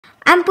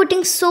I'm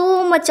putting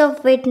so much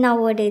of weight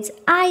nowadays.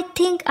 I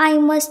think I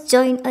must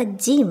join a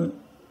gym.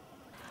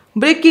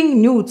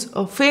 Breaking news,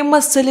 a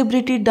famous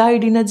celebrity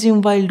died in a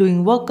gym while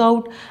doing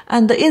workout,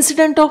 and the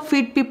incident of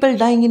fit people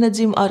dying in a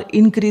gym are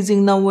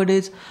increasing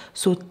nowadays.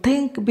 So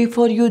think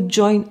before you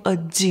join a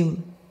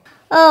gym.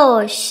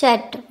 Oh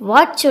shit,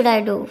 what should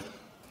I do?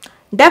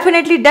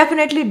 Definitely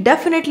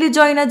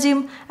join a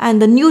gym, and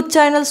the news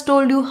channels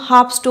told you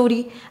half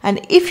story.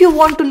 And if you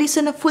want to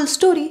listen a full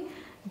story,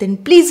 then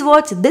please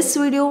watch this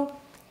video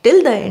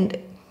till the end.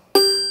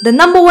 The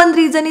number one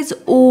reason is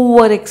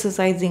over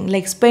exercising,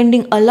 like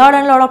spending a lot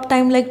of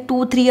time, like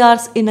 2-3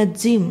 hours in a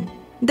gym.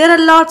 There are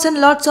lots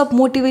and lots of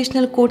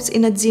motivational quotes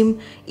in a gym.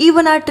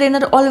 Even our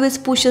trainer always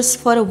pushes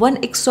for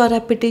one extra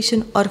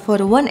repetition or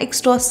for one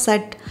extra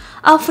set.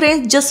 Our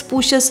friends just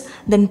pushes,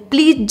 then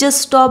please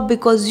just stop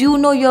because you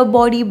know your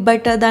body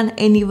better than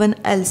anyone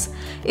else.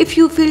 If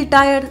you feel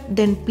tired,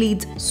 then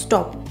please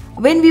stop.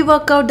 When we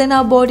work out, then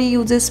our body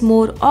uses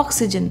more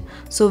oxygen.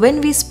 So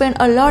when we spend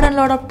a lot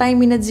of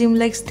time in a gym,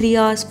 like 3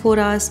 hours, 4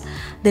 hours,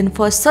 then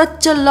for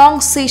such a long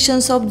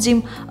sessions of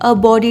gym, our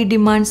body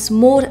demands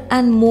more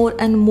and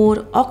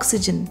more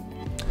oxygen.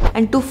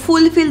 And to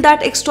fulfill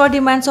that extra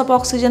demands of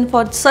oxygen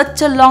for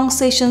such a long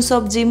sessions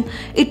of gym,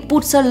 it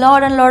puts a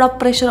lot of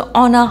pressure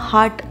on our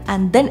heart,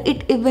 and then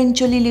it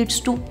eventually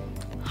leads to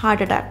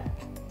heart attack.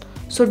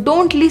 So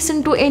don't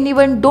listen to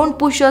anyone, don't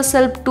push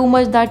yourself too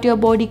much that your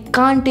body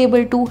can't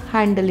able to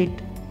handle it.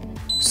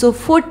 So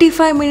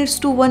 45 minutes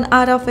to 1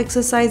 hour of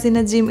exercise in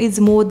a gym is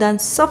more than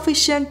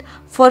sufficient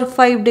for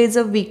 5 days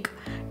a week.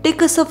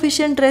 Take a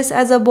sufficient rest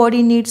as our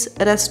body needs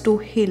rest to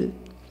heal.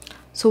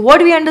 So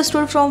what we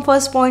understood from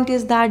first point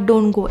is that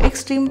don't go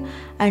extreme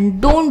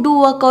and don't do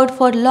workout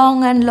for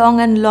long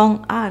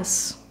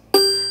hours.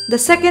 The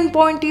second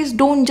point is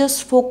don't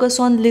just focus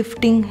on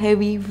lifting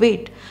heavy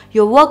weight.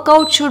 Your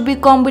workout should be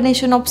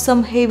combination of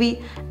some heavy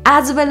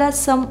as well as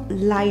some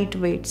light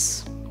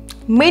weights.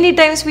 Many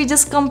times we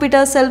just compete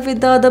ourselves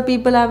with the other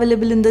people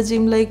available in the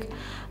gym, like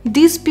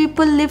these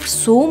people lift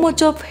so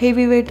much of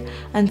heavy weight,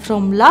 and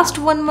from last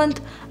 1 month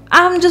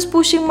I'm just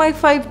pushing my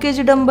 5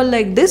 kg dumbbell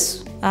like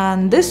this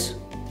and this,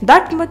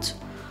 that much.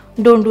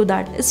 Don't do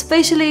that,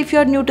 especially if you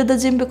are new to the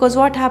gym, because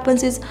what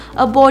happens is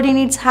a body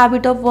needs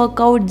habit of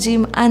workout,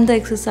 gym and the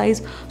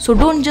exercise. So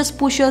don't just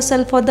push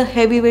yourself for the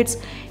heavy weights.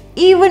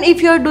 Even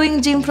if you are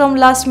doing gym from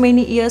last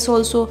many years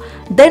also,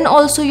 then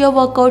also your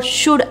workout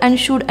should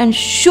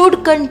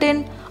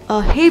contain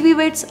heavy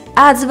weights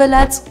as well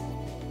as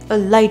a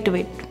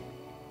lightweight.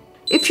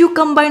 If you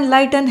combine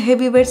light and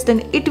heavy weights,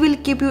 then it will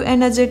keep you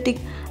energetic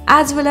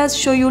as well as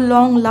show you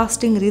long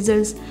lasting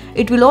results.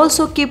 It will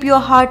also keep your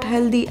heart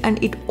healthy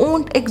and it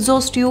won't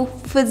exhaust you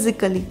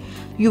physically.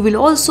 You will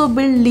also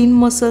build lean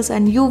muscles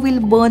and you will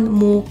burn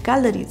more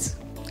calories.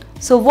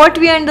 So what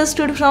we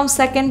understood from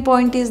second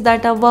point is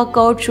that a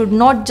workout should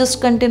not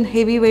just contain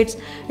heavy weights,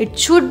 it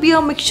should be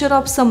a mixture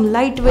of some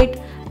lightweight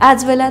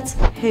as well as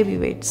heavy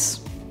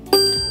weights.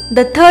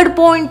 The third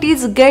point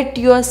is get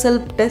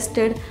yourself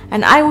tested,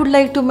 and I would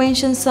like to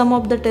mention some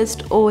of the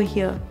tests over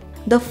here.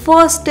 The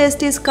first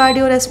test is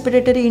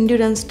cardiorespiratory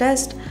endurance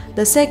test,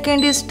 the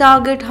second is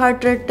target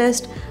heart rate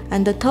test,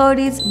 and the third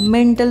is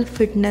mental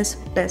fitness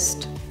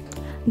test.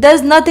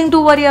 There's nothing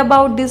to worry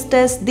about these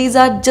tests. These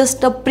are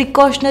just a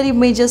precautionary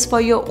measures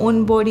for your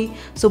own body.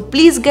 So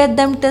please get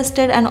them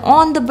tested, and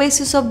on the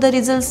basis of the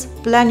results,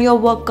 plan your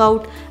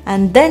workout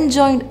and then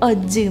join a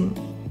gym.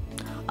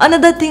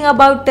 Another thing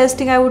about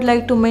testing I would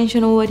like to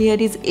mention over here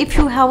is if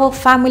you have a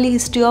family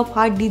history of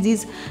heart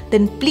disease,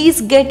 then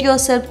please get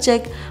yourself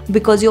checked,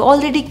 because you're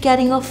already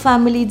carrying a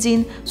family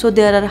gene. So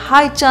there are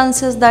high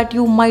chances that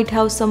you might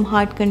have some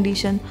heart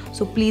condition.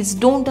 So please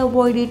don't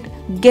avoid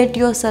it. Get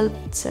yourself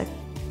checked.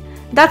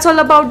 That's all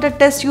about the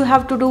test you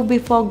have to do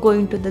before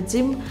going to the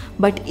gym.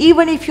 But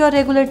even if you are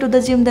regular to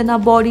the gym, then our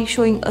body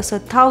showing us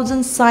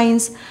 1,000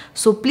 signs.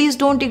 So please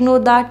don't ignore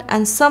that.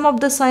 And some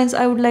of the signs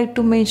I would like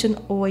to mention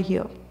over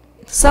here.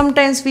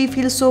 Sometimes we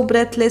feel so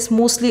breathless,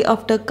 mostly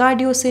after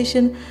cardio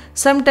session.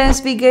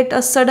 Sometimes we get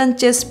a sudden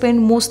chest pain,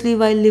 mostly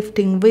while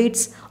lifting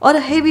weights or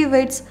heavy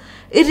weights.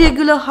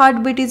 Irregular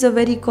heartbeat is a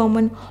very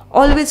common.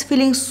 Always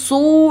feeling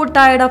so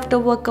tired after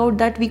workout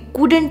that we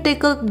couldn't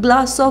take a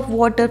glass of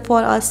water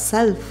for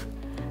ourselves.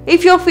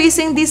 If you're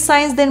facing these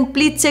signs, then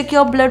please check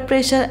your blood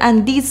pressure,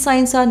 and these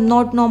signs are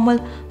not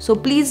normal. So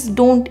please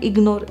don't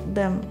ignore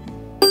them.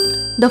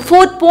 The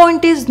fourth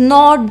point is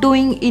not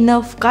doing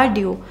enough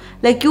cardio.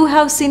 Like you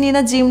have seen in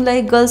a gym,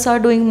 like girls are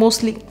doing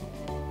mostly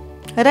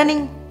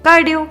running,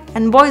 cardio,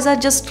 and boys are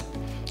just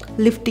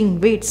lifting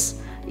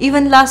weights.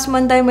 Even last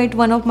month I met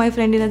one of my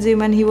friend in a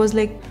gym and he was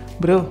like,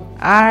 bro,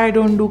 I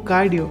don't do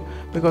cardio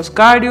because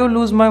cardio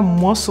lose my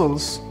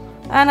muscles.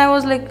 And I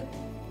was like,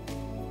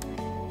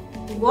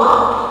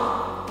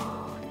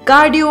 what?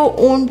 Cardio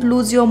won't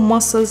lose your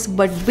muscles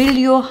but build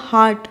your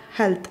heart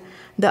health.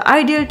 The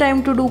ideal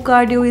time to do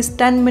cardio is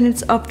 10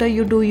 minutes after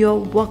you do your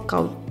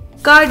workout.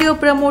 Cardio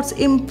promotes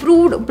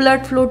improved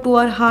blood flow to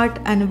our heart,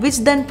 and which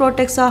then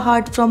protects our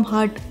heart from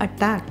heart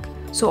attack.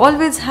 So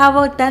always have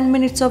a 10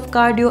 minutes of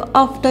cardio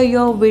after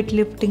your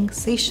weightlifting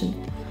session.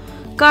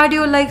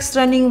 Cardio likes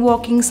running,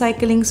 walking,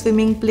 cycling,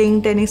 swimming,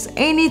 playing tennis,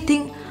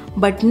 anything,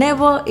 but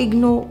never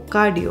ignore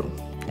cardio.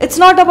 It's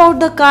not about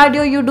the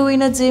cardio you do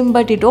in a gym,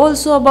 but it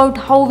also about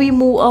how we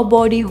move our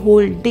body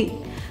whole day.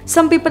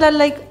 Some people are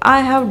like,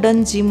 I have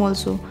done gym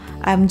also.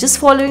 I am just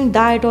following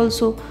diet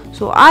also.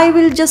 So I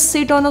will just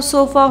sit on a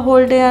sofa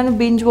whole day and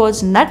binge watch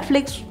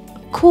Netflix.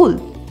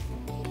 Cool.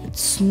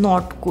 It's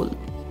not cool.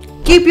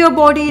 Keep your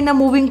body in a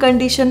moving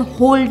condition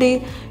whole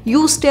day.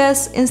 Use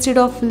stairs instead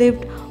of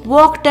lift.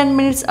 Walk 10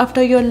 minutes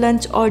after your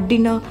lunch or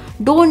dinner.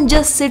 Don't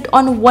just sit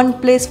on one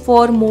place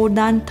for more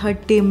than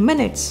 30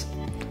 minutes.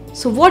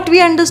 So what we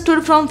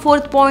understood from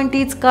fourth point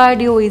is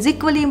cardio is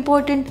equally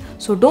important.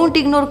 So don't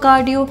ignore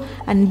cardio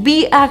and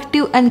be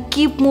active and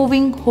keep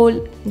moving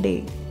whole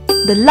day.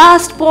 The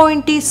last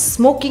point is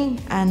smoking,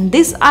 and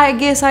this I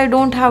guess I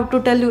don't have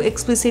to tell you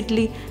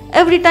explicitly.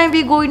 Every time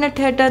we go in a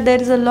theater, there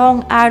is a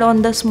long ad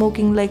on the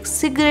smoking, like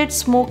cigarette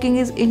smoking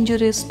is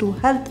injurious to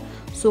health.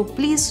 So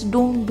please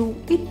don't do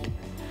it.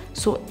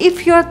 So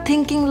if you are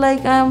thinking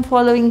like I am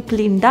following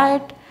clean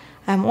diet,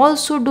 I am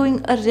also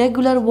doing a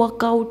regular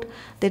workout,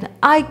 then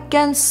I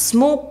can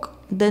smoke,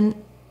 then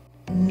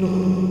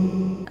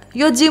no.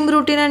 Your gym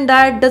routine and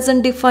diet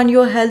doesn't define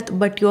your health,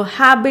 but your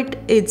habit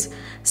is.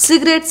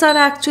 Cigarettes are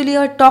actually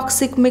a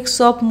toxic mix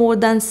of more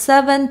than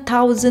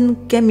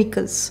 7,000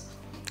 chemicals.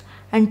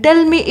 And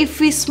tell me,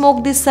 if we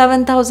smoke these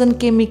 7,000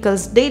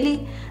 chemicals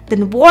daily,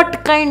 then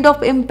what kind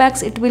of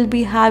impacts it will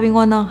be having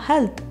on our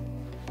health?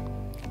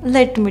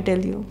 Let me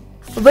tell you.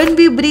 When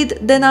we breathe,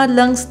 then our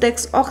lungs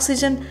takes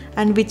oxygen,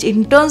 and which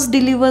in turn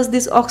delivers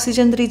this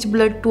oxygen rich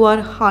blood to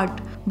our heart.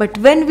 But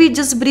when we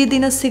just breathe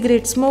in a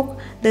cigarette smoke,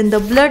 then the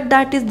blood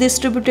that is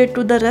distributed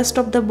to the rest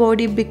of the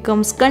body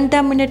becomes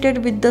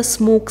contaminated with the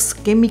smoke's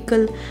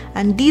chemical,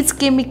 and these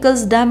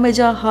chemicals damage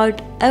our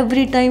heart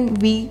every time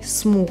we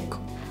smoke.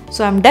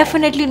 So I'm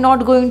definitely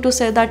not going to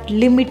say that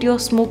limit your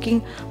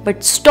smoking,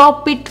 but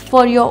stop it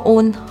for your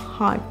own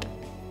heart.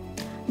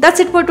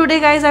 That's it for today,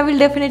 guys. I will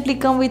definitely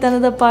come with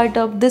another part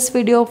of this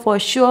video for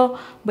sure,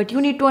 but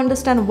you need to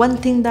understand one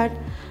thing, that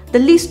the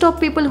list of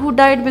people who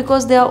died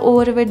because they are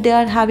overweight, they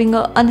are having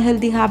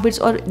unhealthy habits,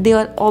 or they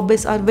are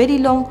obese are very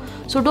long.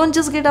 So don't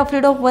just get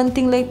afraid of one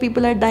thing like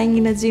people are dying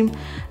in a gym.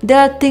 There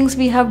are things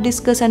we have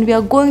discussed, and we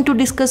are going to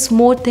discuss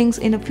more things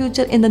in the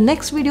future in the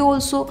next video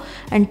also.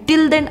 And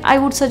till then, I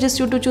would suggest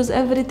you to choose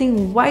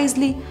everything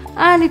wisely.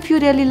 And if you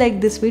really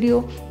like this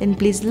video, then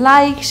please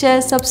like,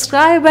 share,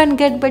 subscribe, and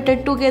get better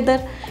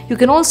together. You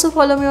can also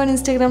follow me on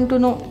Instagram to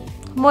know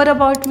more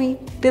about me.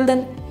 Till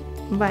then,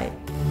 bye.